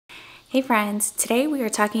Hey friends, today we are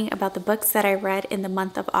talking about the books that I read in the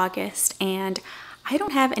month of August, and I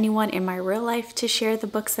don't have anyone in my real life to share the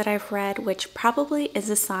books that I've read, which probably is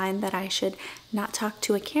a sign that I should not talk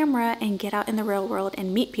to a camera and get out in the real world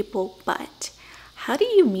and meet people, but how do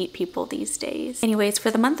you meet people these days? Anyways,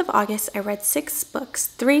 for the month of August, I read 6 books,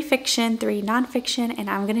 3 fiction, 3 nonfiction, and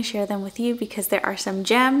I'm gonna share them with you because there are some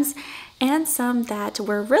gems and some that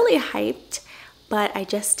were really hyped, but I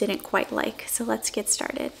just didn't quite like. So let's get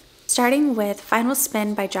started. Starting with Final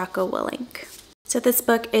Spin by Jocko Willink. So this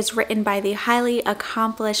book is written by the highly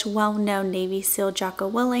accomplished, well-known Navy SEAL Jocko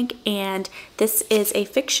Willink, and this is a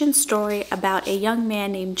fiction story about a young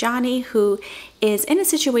man named Johnny who is in a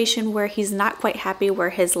situation where he's not quite happy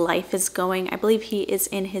where his life is going. I believe he is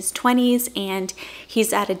in his 20s and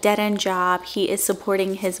he's at a dead-end job. He is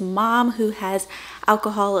supporting his mom who has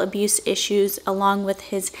alcohol abuse issues along with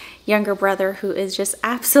his younger brother who is just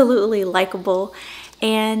absolutely likable.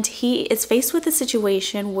 And he is faced with a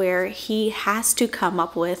situation where he has to come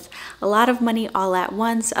up with a lot of money all at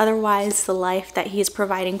once. Otherwise, the life that he is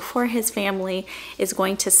providing for his family is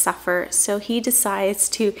going to suffer. So he decides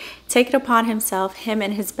to take it upon himself, him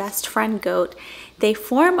and his best friend Goat. They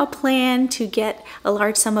form a plan to get a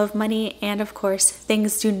large sum of money, and of course,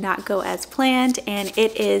 things do not go as planned, and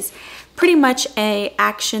it is pretty much an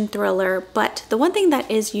action thriller. But the one thing that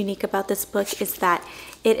is unique about this book is that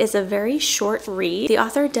it is a very short read. The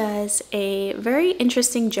author does a very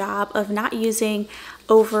interesting job of not using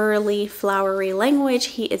overly flowery language.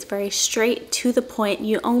 He is very straight to the point.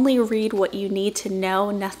 You only read what you need to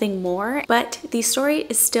know, nothing more. But the story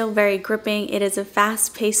is still very gripping. It is a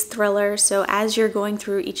fast-paced thriller, so as you're going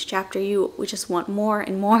through each chapter, you just want more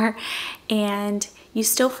and more, and you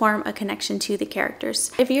still form a connection to the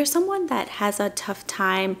characters. If you're someone that has a tough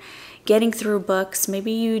time getting through books,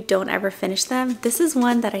 maybe you don't ever finish them, this is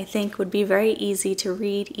one that I think would be very easy to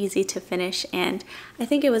read, easy to finish, and I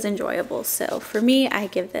think it was enjoyable. So for me, I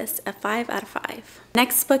give this a 5 out of 5.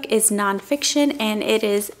 Next book is nonfiction, and it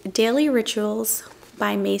is Daily Rituals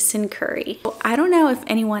by Mason Currey. I don't know if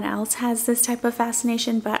anyone else has this type of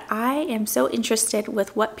fascination, but I am so interested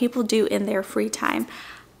with what people do in their free time.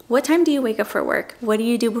 What time do you wake up for work? What do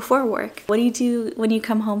you do before work? What do you do when you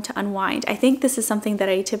come home to unwind? I think this is something that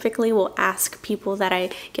I typically will ask people that I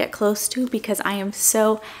get close to because I am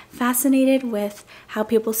so fascinated with how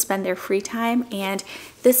people spend their free time. And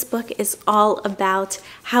this book is all about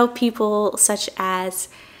how people such as,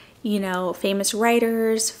 you know, famous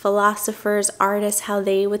writers, philosophers, artists, how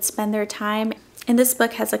they would spend their time. And this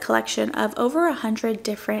book has a collection of over 100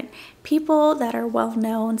 different people that are well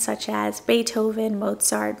known, such as Beethoven,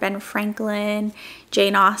 Mozart, Ben Franklin,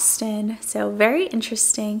 Jane Austen. So very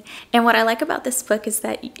interesting. And what I like about this book is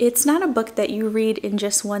that it's not a book that you read in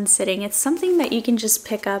just one sitting. It's something that you can just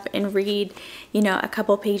pick up and read, you know, a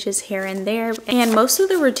couple pages here and there. And most of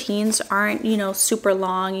the routines aren't, you know, super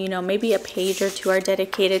long. You know, maybe a page or two are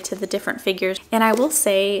dedicated to the different figures. And I will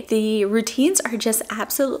say the routines are just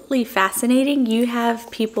absolutely fascinating. You have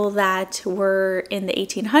people that were in the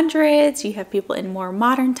 1800s. You have people in more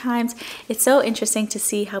modern times. It's so interesting to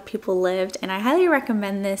see how people lived, and I highly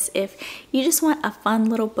recommend this if you just want a fun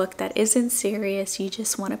little book that isn't serious. You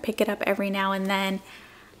just want to pick it up every now and then.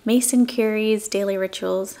 Mason Currey's Daily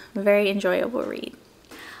Rituals, very enjoyable read.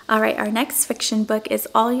 Alright, our next fiction book is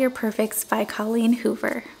All Your Perfects by Colleen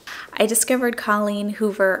Hoover. I discovered Colleen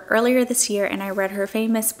Hoover earlier this year and I read her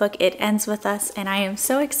famous book It Ends With Us, and I am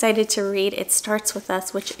so excited to read It Starts With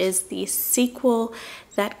Us, which is the sequel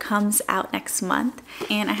that comes out next month.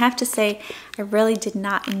 And I have to say, I really did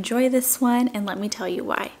not enjoy this one, and let me tell you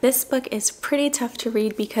why. This book is pretty tough to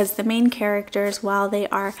read because the main characters, while they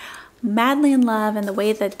are madly in love and the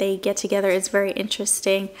way that they get together is very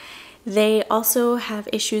interesting, they also have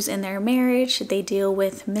issues in their marriage. They deal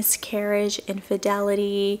with miscarriage,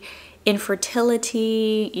 infidelity,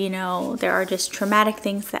 infertility. You know, there are just traumatic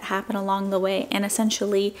things that happen along the way. And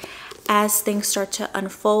essentially, as things start to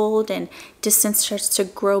unfold and distance starts to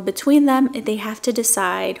grow between them, they have to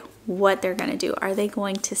decide what they're going to do. Are they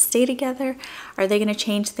going to stay together? Are they going to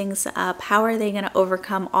change things up? How are they going to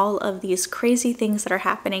overcome all of these crazy things that are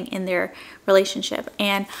happening in their relationship?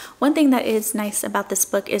 And one thing that is nice about this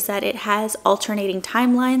book is that it has alternating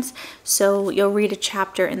timelines. So you'll read a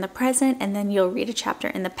chapter in the present and then you'll read a chapter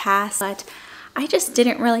in the past. But I just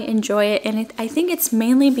didn't really enjoy it, and I think it's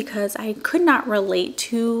mainly because I could not relate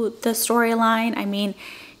to the storyline. I mean,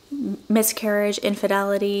 miscarriage,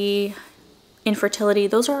 infidelity, infertility,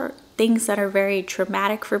 those are things that are very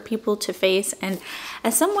traumatic for people to face. And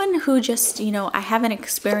as someone who just, you know, I haven't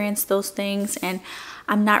experienced those things and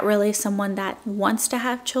I'm not really someone that wants to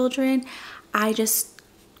have children, I just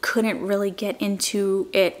couldn't really get into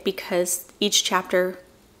it because each chapter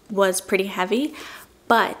was pretty heavy.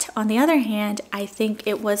 But on the other hand, I think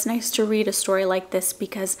it was nice to read a story like this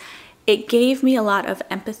because it gave me a lot of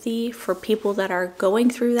empathy for people that are going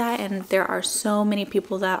through that, and there are so many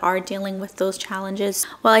people that are dealing with those challenges.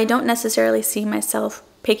 While I don't necessarily see myself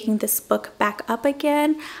picking this book back up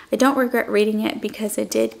again, I don't regret reading it because it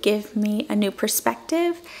did give me a new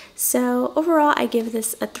perspective. So overall, I give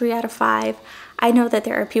this a 3 out of 5. I know that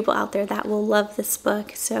there are people out there that will love this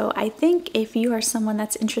book, so I think if you are someone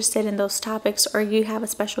that's interested in those topics or you have a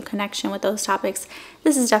special connection with those topics,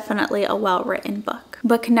 this is definitely a well-written book.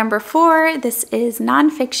 Book number 4, this is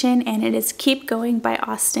nonfiction, and it is Keep Going by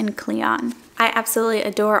Austin Kleon. I absolutely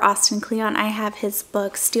adore Austin Kleon. I have his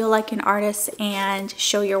book Steal Like an Artist and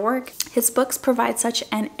Show Your Work. His books provide such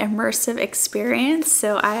an immersive experience,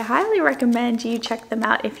 so I highly recommend you check them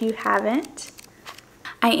out if you haven't.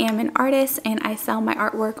 I am an artist and I sell my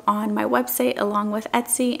artwork on my website along with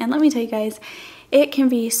Etsy, and let me tell you guys, it can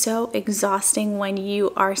be so exhausting when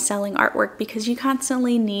you are selling artwork because you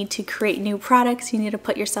constantly need to create new products, you need to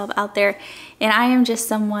put yourself out there, and I am just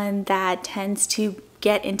someone that tends to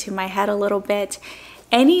get into my head a little bit.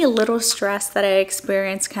 Any little stress that I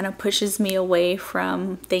experience kind of pushes me away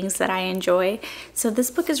from things that I enjoy. So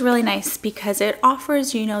this book is really nice because it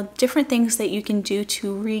offers, you know, different things that you can do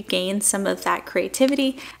to regain some of that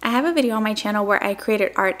creativity. I have a video on my channel where I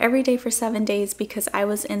created art every day for 7 days because I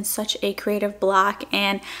was in such a creative block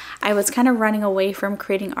and I was kind of running away from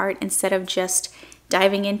creating art instead of just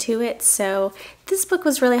diving into it. So this book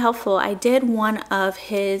was really helpful. I did one of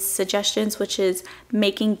his suggestions, which is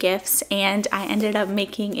making gifts, and I ended up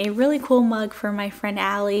making a really cool mug for my friend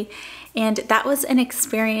Allie, and that was an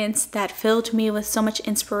experience that filled me with so much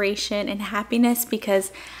inspiration and happiness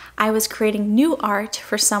because I was creating new art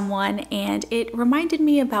for someone and it reminded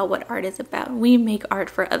me about what art is about. We make art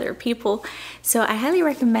for other people. So I highly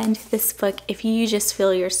recommend this book if you just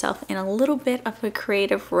feel yourself in a little bit of a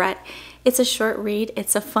creative rut. It's a short read,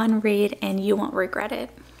 it's a fun read, and you won't regret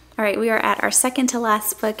it. All right, we are at our second to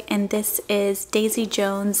last book, and this is Daisy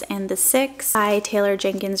Jones and the Six by Taylor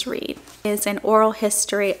Jenkins Reid. It is an oral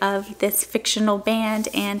history of this fictional band,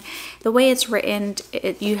 and the way it's written,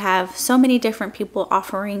 you have so many different people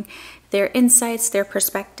offering their insights, their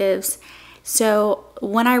perspectives. So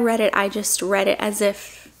when I read it, I just read it as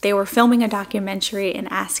if they were filming a documentary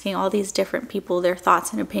and asking all these different people their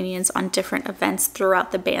thoughts and opinions on different events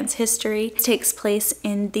throughout the band's history. It takes place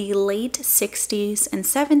in the late 60s and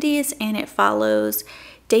 70s, and it follows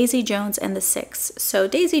Daisy Jones and the Six. So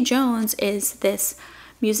Daisy Jones is this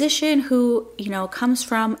musician who, you know, comes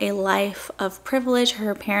from a life of privilege.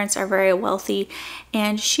 Her parents are very wealthy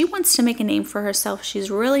and she wants to make a name for herself.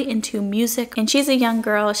 She's really into music and she's a young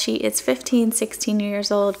girl. She is 15, 16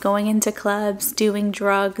 years old, going into clubs, doing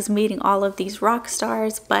drugs, meeting all of these rock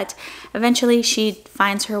stars, but eventually she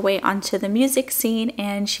finds her way onto the music scene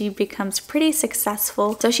and she becomes pretty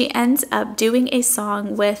successful. So she ends up doing a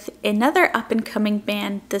song with another up-and-coming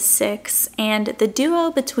band, the Six, and the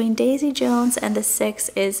duo between Daisy Jones and the Six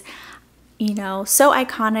is, you know, so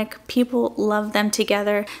iconic. People love them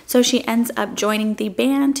together. So she ends up joining the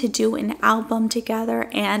band to do an album together,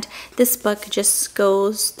 and this book just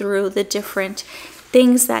goes through the different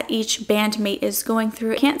things that each bandmate is going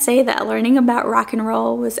through. I can't say that learning about rock and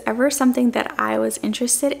roll was ever something that I was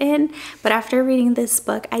interested in, but after reading this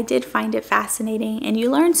book, I did find it fascinating, and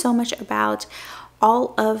you learn so much about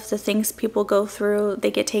all of the things people go through.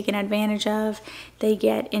 They get taken advantage of, they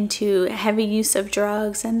get into heavy use of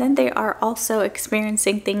drugs, and then they are also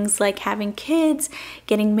experiencing things like having kids,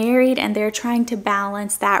 getting married, and they're trying to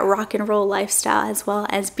balance that rock and roll lifestyle as well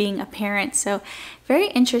as being a parent. So very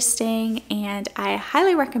interesting, and I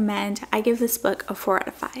highly recommend. I give this book a 4 out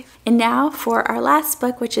of 5. And now for our last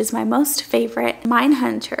book, which is my most favorite,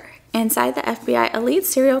 Mindhunter: Inside the FBI Elite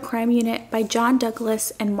Serial Crime Unit by John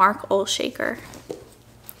Douglas and Mark Olshaker.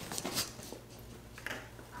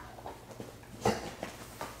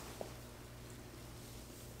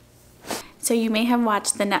 So you may have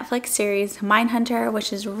watched the Netflix series Mindhunter,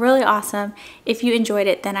 which is really awesome. If you enjoyed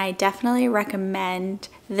it, then I definitely recommend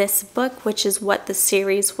this book, which is what the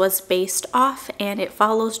series was based off, and it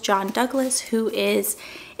follows John Douglas, who is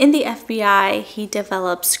in the FBI. He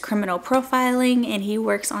develops criminal profiling and he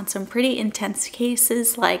works on some pretty intense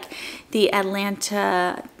cases like the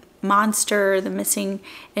Atlanta monster, the missing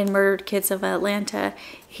and murdered kids of Atlanta.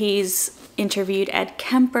 He's interviewed Ed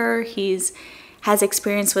Kemper. He's has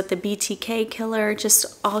experience with the BTK killer,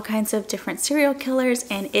 just all kinds of different serial killers,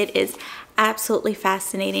 and it is absolutely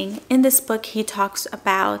fascinating. In this book, he talks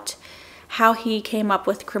about how he came up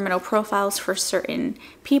with criminal profiles for certain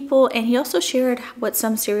people, and he also shared what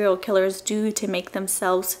some serial killers do to make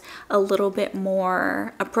themselves a little bit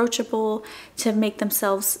more approachable, to make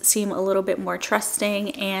themselves seem a little bit more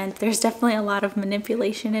trusting. And there's definitely a lot of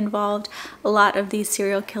manipulation involved. A lot of these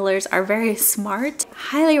serial killers are very smart.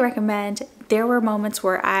 Highly recommend. There were moments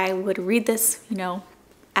where I would read this, you know,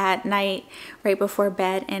 at night right before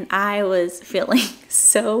bed, and I was feeling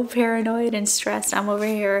so paranoid and stressed. I'm over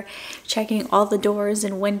here checking all the doors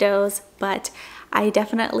and windows, but I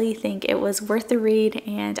definitely think it was worth the read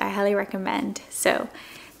and I highly recommend. So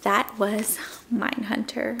that was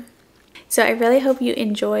Mindhunter. So I really hope you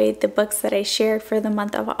enjoyed the books that I shared for the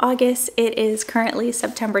month of August. It is currently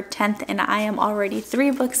September 10th and I am already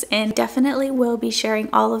 3 books in. Definitely will be sharing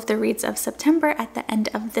all of the reads of September at the end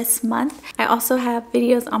of this month. I also have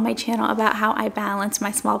videos on my channel about how I balance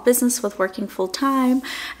my small business with working full-time.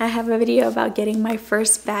 I have a video about getting my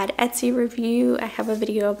first bad Etsy review. I have a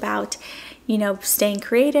video about, you know, staying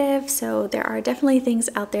creative. So there are definitely things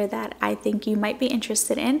out there that I think you might be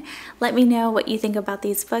interested in. Let me know what you think about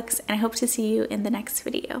these books, and I hope to see you in the next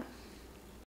video.